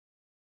know.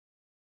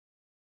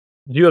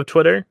 Do you have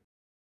Twitter?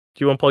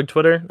 Do you want to plug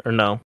Twitter or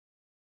no?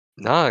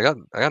 No, I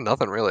got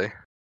nothing really.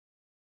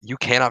 You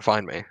cannot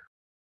find me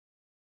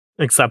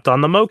Except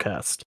on the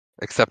MoCast.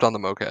 except on the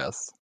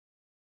MoCast.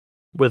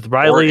 With Or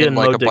Riely in and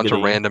like Mo a bunch of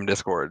Diggity. random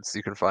Discords.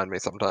 You can find me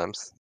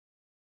sometimes.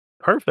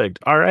 Perfect.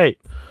 All right.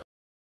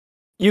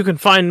 You can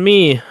find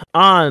me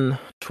on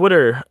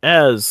Twitter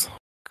as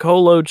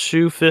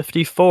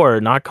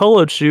ColoChew54. Not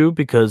ColoChew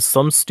because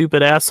some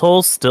stupid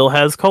asshole still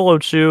has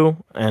ColoChew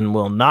and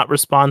will not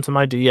respond to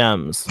my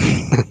DMs.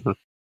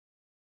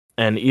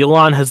 And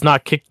Elon has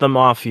not kicked them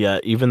off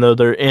yet, even though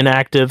they're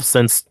inactive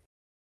since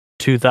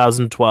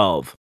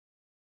 2012.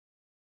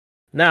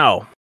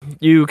 Now,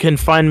 you can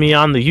find me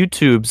on the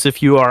YouTubes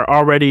if you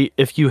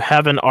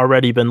haven't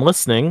already been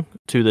listening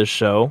to this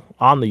show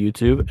on the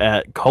YouTube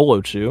at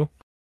ColoChew.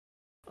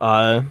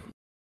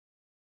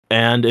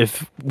 And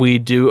if we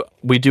do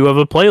have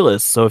a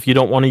playlist. So if you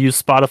don't want to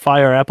use Spotify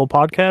or Apple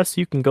Podcasts,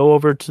 you can go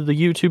over to the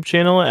YouTube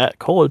channel at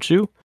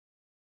ColoChew.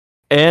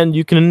 And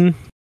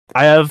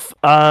I have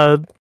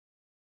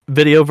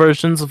video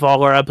versions of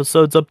all our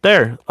episodes up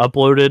there,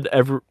 uploaded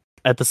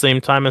at the same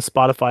time as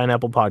Spotify and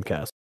Apple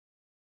Podcasts.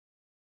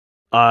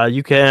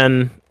 You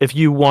can, if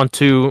you want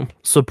to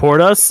support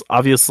us,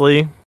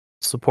 obviously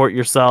support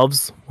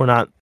yourselves. We're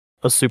not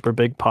a super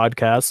big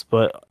podcast,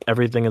 but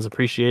everything is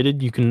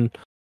appreciated. You can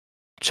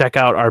check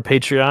out our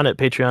Patreon at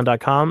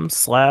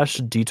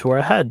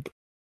patreon.com/detourahead.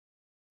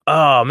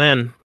 Oh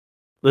man,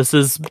 this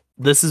has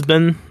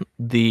been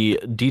the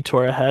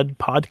Detour Ahead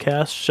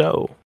podcast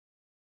show.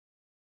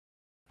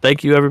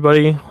 Thank you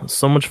everybody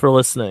so much for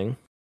listening.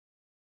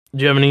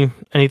 Do you have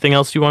anything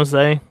else you want to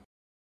say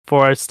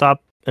before I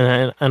stop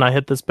and I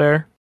hit this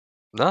bear?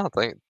 No,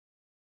 thank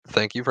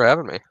you for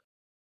having me.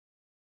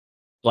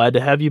 glad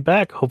to have you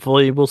back.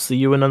 Hopefully we'll see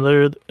you in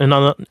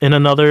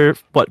another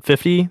what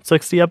 50,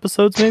 60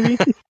 episodes maybe.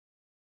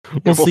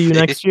 We'll see you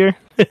next year.